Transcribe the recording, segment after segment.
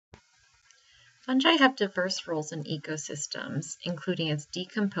Fungi have diverse roles in ecosystems, including as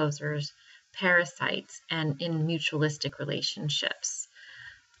decomposers, parasites, and in mutualistic relationships.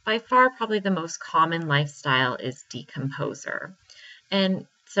 By far, probably the most common lifestyle is decomposer. And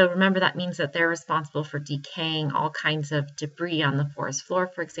so remember, that means that they're responsible for decaying all kinds of debris on the forest floor,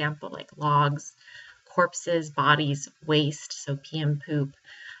 for example, like logs, corpses, bodies, waste, so pee and poop.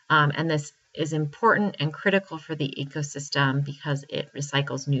 And this is important and critical for the ecosystem because it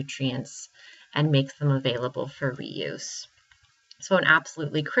recycles nutrients and makes them available for reuse. So an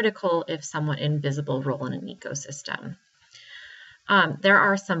absolutely critical, if somewhat invisible, role in an ecosystem. There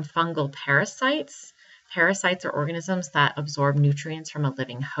are some fungal parasites. Parasites are organisms that absorb nutrients from a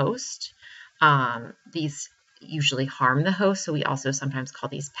living host. These usually harm the host, so we also sometimes call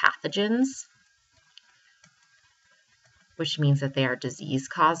these pathogens, which means that they are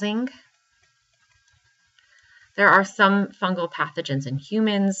disease-causing. There are some fungal pathogens in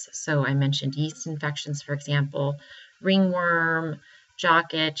humans, so I mentioned yeast infections, for example, ringworm,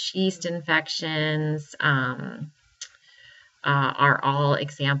 jock itch, yeast infections, are all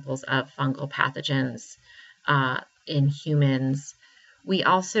examples of fungal pathogens in humans. We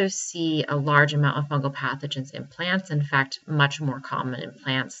also see a large amount of fungal pathogens in plants, in fact, much more common in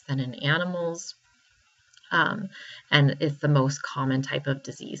plants than in animals. And it's the most common type of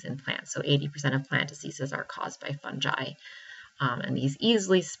disease in plants. So 80% of plant diseases are caused by fungi. And these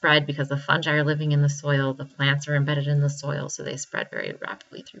easily spread because the fungi are living in the soil, the plants are embedded in the soil, so they spread very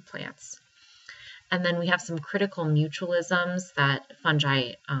rapidly through plants. And then we have some critical mutualisms that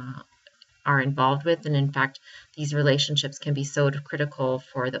fungi are involved with. And in fact, these relationships can be so critical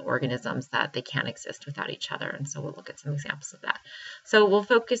for the organisms that they can't exist without each other. And so we'll look at some examples of that. So we'll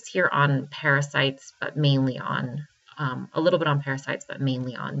focus here on parasites, but mainly on a little bit on parasites, but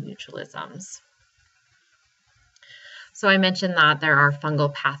mainly on mutualisms. So I mentioned that there are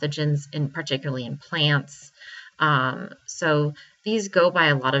fungal pathogens, particularly in plants. So these go by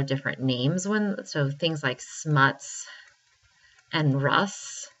a lot of different names. So things like smuts and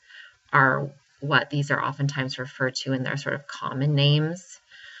rust are what these are oftentimes referred to in their sort of common names.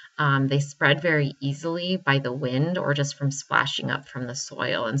 They spread very easily by the wind or just from splashing up from the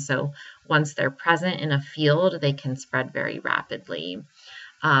soil. And so once they're present in a field, they can spread very rapidly.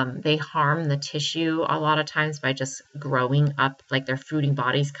 They harm the tissue a lot of times by just growing up, like their fruiting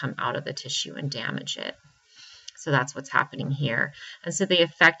bodies come out of the tissue and damage it. So that's what's happening here. And so they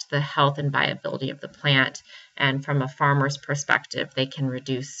affect the health and viability of the plant. And from a farmer's perspective, they can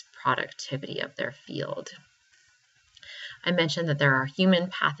reduce productivity of their field. I mentioned that there are human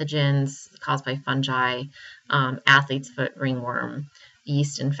pathogens caused by fungi, athlete's foot, ringworm,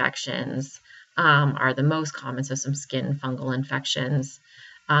 yeast infections are the most common, so some skin fungal infections.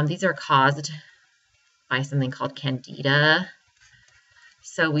 These are caused by something called candida.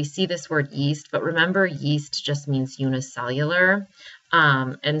 So we see this word yeast, but remember yeast just means unicellular.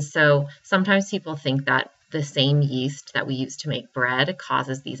 And so sometimes people think that the same yeast that we use to make bread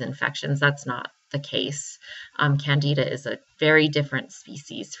causes these infections. That's not the case. Candida is a very different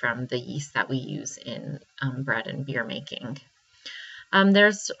species from the yeast that we use in bread and beer making.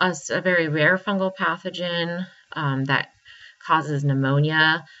 There's a very rare fungal pathogen that causes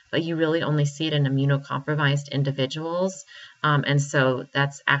pneumonia, but you really only see it in immunocompromised individuals. And so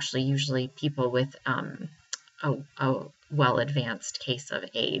that's actually usually people with a well-advanced case of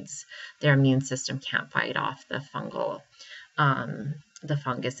AIDS. Their immune system can't fight off the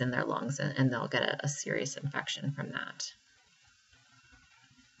fungus in their lungs, and they'll get a serious infection from that.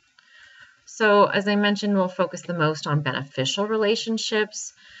 So as I mentioned, we'll focus the most on beneficial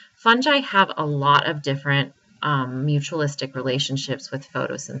relationships. Fungi have a lot of different mutualistic relationships with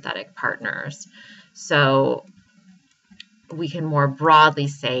photosynthetic partners. So we can more broadly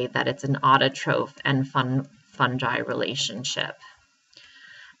say that it's an autotroph and fungi relationship.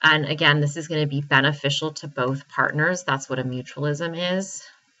 And again, this is going to be beneficial to both partners. That's what a mutualism is.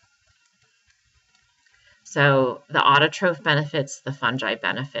 So the autotroph benefits, the fungi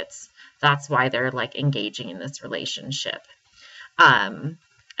benefits. That's why they're like engaging in this relationship.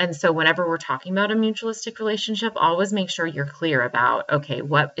 And so whenever we're talking about a mutualistic relationship, always make sure you're clear about, okay,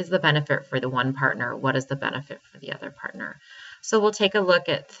 what is the benefit for the one partner? What is the benefit for the other partner? So we'll take a look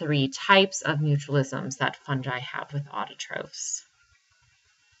at 3 types of mutualisms that fungi have with autotrophs.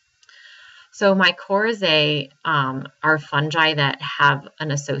 So mycorrhizae are fungi that have an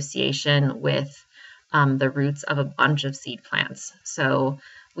association with the roots of a bunch of seed plants. So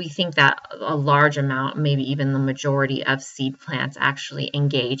we think that a large amount, maybe even the majority of seed plants actually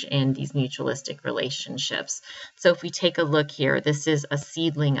engage in these mutualistic relationships. So if we take a look here, this is a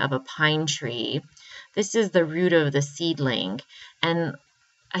seedling of a pine tree. This is the root of the seedling. And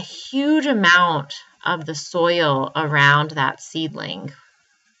a huge amount of the soil around that seedling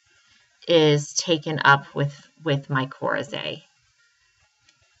is taken up with mycorrhizae.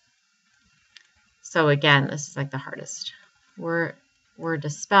 So again, this is like the hardest word to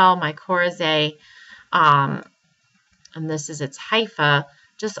spell, mycorrhizae, and this is its hypha,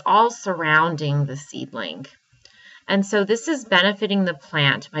 just all surrounding the seedling. And so this is benefiting the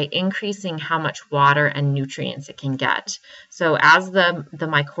plant by increasing how much water and nutrients it can get. So as the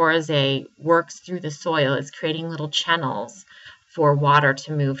mycorrhizae works through the soil, it's creating little channels for water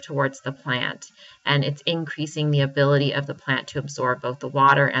to move towards the plant. And it's increasing the ability of the plant to absorb both the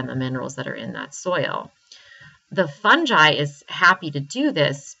water and the minerals that are in that soil. The fungi is happy to do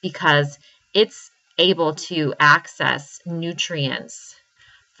this because it's able to access nutrients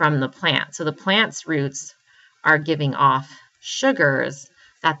from the plant. So the plant's roots are giving off sugars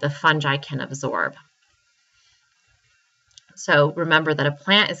that the fungi can absorb. So remember that a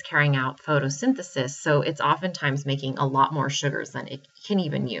plant is carrying out photosynthesis, so it's oftentimes making a lot more sugars than it can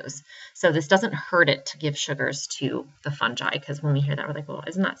even use. So this doesn't hurt it to give sugars to the fungi, because when we hear that, we're like, well,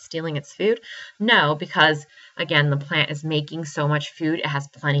 isn't that stealing its food? No, because again, the plant is making so much food, it has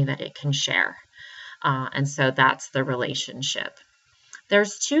plenty that it can share. And so that's the relationship.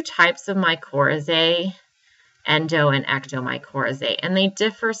 There's two types of mycorrhizae, endo and ectomycorrhizae, and they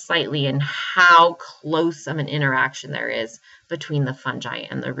differ slightly in how close of an interaction there is between the fungi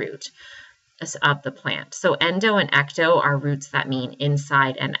and the root of the plant. So endo and ecto are roots that mean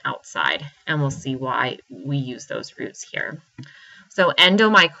inside and outside, and we'll see why we use those roots here. So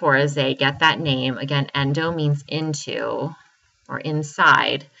endomycorrhizae, get that name. Again, endo means into or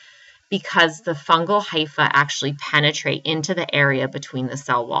inside, because the fungal hypha actually penetrate into the area between the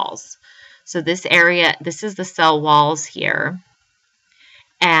cell walls. So this area, this is the cell walls here,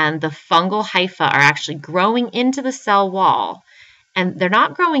 and the fungal hypha are actually growing into the cell wall, and they're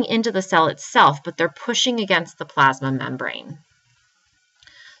not growing into the cell itself, but they're pushing against the plasma membrane.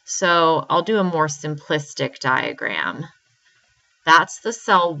 So I'll do a more simplistic diagram. That's the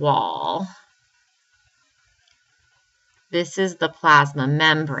cell wall. This is the plasma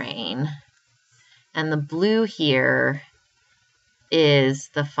membrane, and the blue here is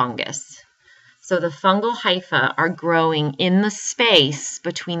the fungus. So the fungal hypha are growing in the space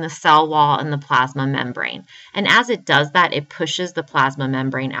between the cell wall and the plasma membrane. And as it does that, it pushes the plasma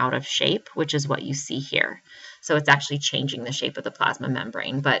membrane out of shape, which is what you see here. So it's actually changing the shape of the plasma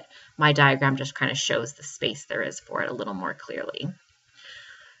membrane, but my diagram just kind of shows the space there is for it a little more clearly.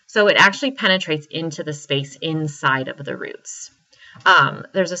 So it actually penetrates into the space inside of the roots.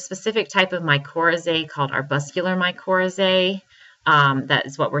 There's a specific type of mycorrhizae called arbuscular mycorrhizae. That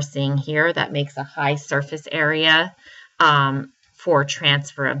is what we're seeing here. That makes a high surface area for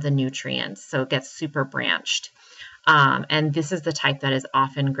transfer of the nutrients. So it gets super branched. And this is the type that is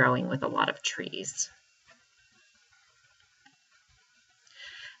often growing with a lot of trees.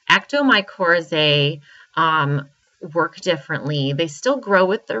 Ectomycorrhizae work differently. They still grow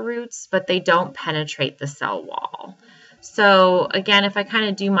with the roots, but they don't penetrate the cell wall. So again, if I kind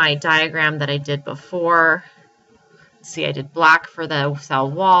of do my diagram that I did before, see, I did black for the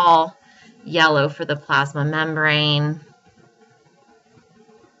cell wall, yellow for the plasma membrane,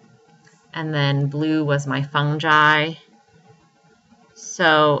 and then blue was my fungi.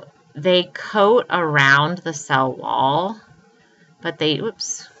 So they coat around the cell wall, but they,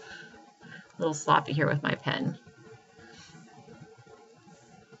 oops, a little sloppy here with my pen.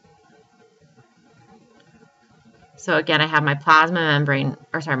 So again, I have my plasma membrane,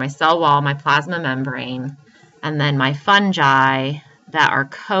 or sorry, my cell wall, my plasma membrane, and then my fungi that are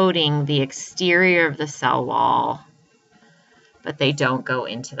coating the exterior of the cell wall, but they don't go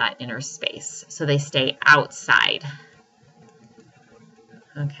into that inner space. So they stay outside.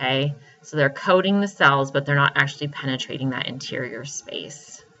 Okay, so they're coating the cells, but they're not actually penetrating that interior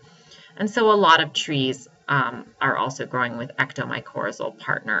space. And so a lot of trees are also growing with ectomycorrhizal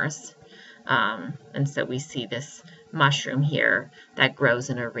partners. And so we see this mushroom here that grows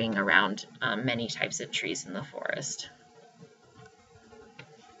in a ring around many types of trees in the forest.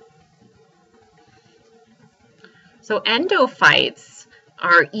 So endophytes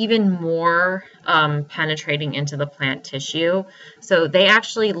are even more penetrating into the plant tissue. So they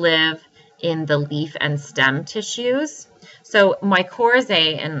actually live in the leaf and stem tissues. So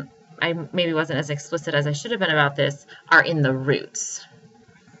mycorrhizae, and I maybe wasn't as explicit as I should have been about this, are in the roots.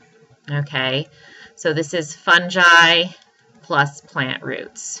 Okay, so this is fungi plus plant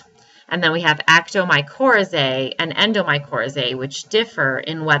roots. And then we have actomycorrhizae and endomycorrhizae, which differ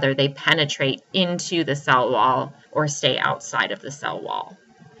in whether they penetrate into the cell wall or stay outside of the cell wall.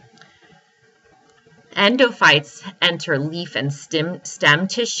 Endophytes enter leaf and stem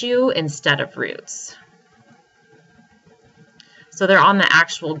tissue instead of roots. So they're on the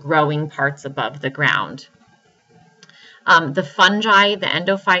actual growing parts above the ground. The fungi, the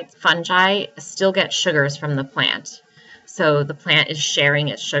endophyte fungi, still get sugars from the plant. So the plant is sharing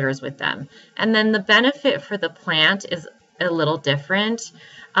its sugars with them. And then the benefit for the plant is a little different.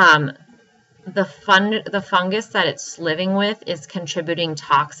 The fungus that it's living with is contributing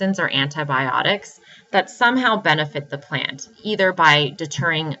toxins or antibiotics that somehow benefit the plant, either by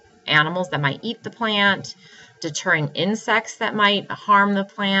deterring animals that might eat the plant, deterring insects that might harm the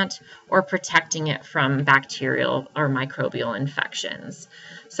plant, or protecting it from bacterial or microbial infections.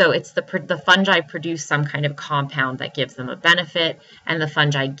 So it's the fungi produce some kind of compound that gives them a benefit, and the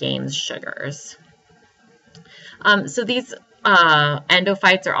fungi gains sugars. So these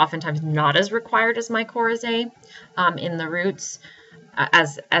endophytes are oftentimes not as required as mycorrhizae in the roots,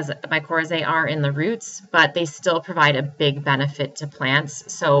 as mycorrhizae are in the roots, but they still provide a big benefit to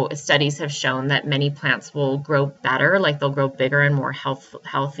plants. So studies have shown that many plants will grow better, like they'll grow bigger and more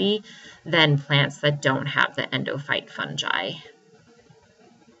healthy than plants that don't have the endophyte fungi.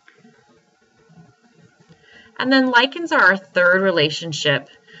 And then lichens are our third relationship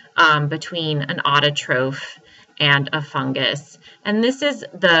between an autotroph and a fungus. And this is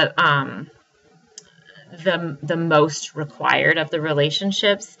the most required of the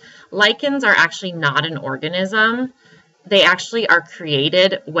relationships. Lichens are actually not an organism. They actually are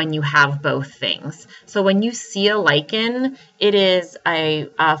created when you have both things. So when you see a lichen, it is a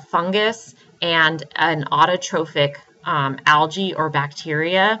fungus and an autotrophic algae or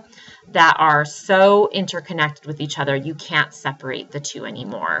bacteria that are so interconnected with each other, you can't separate the two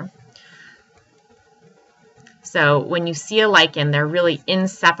anymore. So when you see a lichen, they're really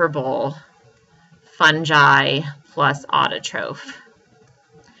inseparable fungi plus autotroph.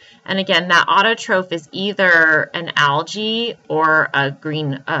 And again, that autotroph is either an algae or a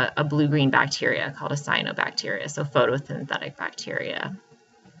blue-green bacteria called a cyanobacteria, so photosynthetic bacteria.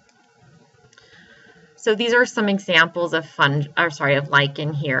 So these are some examples of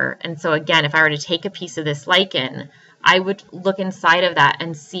lichen here. And so again, if I were to take a piece of this lichen, I would look inside of that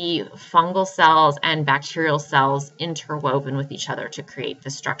and see fungal cells and bacterial cells interwoven with each other to create the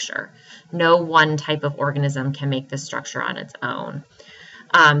structure. No one type of organism can make this structure on its own.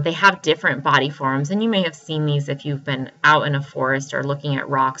 They have different body forms, and you may have seen these if you've been out in a forest or looking at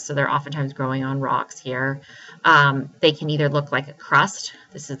rocks, so they're oftentimes growing on rocks here. They can either look like a crust,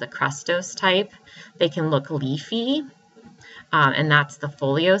 this is the crustose type. They can look leafy, and that's the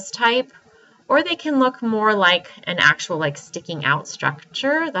foliose type. Or they can look more like an actual sticking out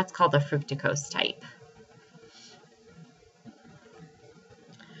structure, that's called the fructicose type.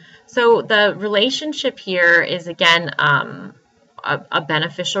 So the relationship here is again a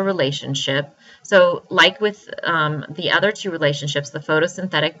beneficial relationship. So like with the other two relationships, the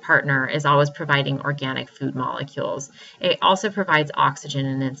photosynthetic partner is always providing organic food molecules. It also provides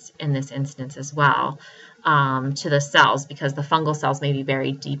oxygen in this instance as well to the cells, because the fungal cells may be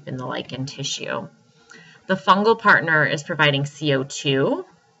buried deep in the lichen tissue. The fungal partner is providing CO2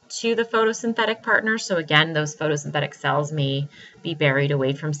 to the photosynthetic partner. So again, those photosynthetic cells may be buried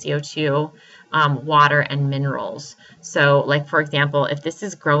away from CO2, water, and minerals. So like, for example, if this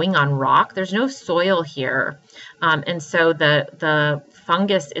is growing on rock, there's no soil here. And so the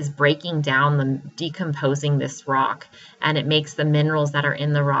fungus is breaking down, decomposing this rock, and it makes the minerals that are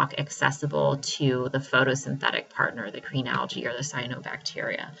in the rock accessible to the photosynthetic partner, the green algae or the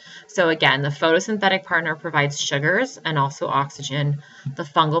cyanobacteria. So again, the photosynthetic partner provides sugars and also oxygen. The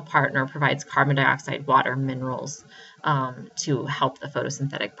fungal partner provides carbon dioxide, water, minerals to help the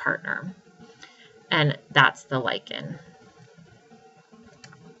photosynthetic partner. And that's the lichen.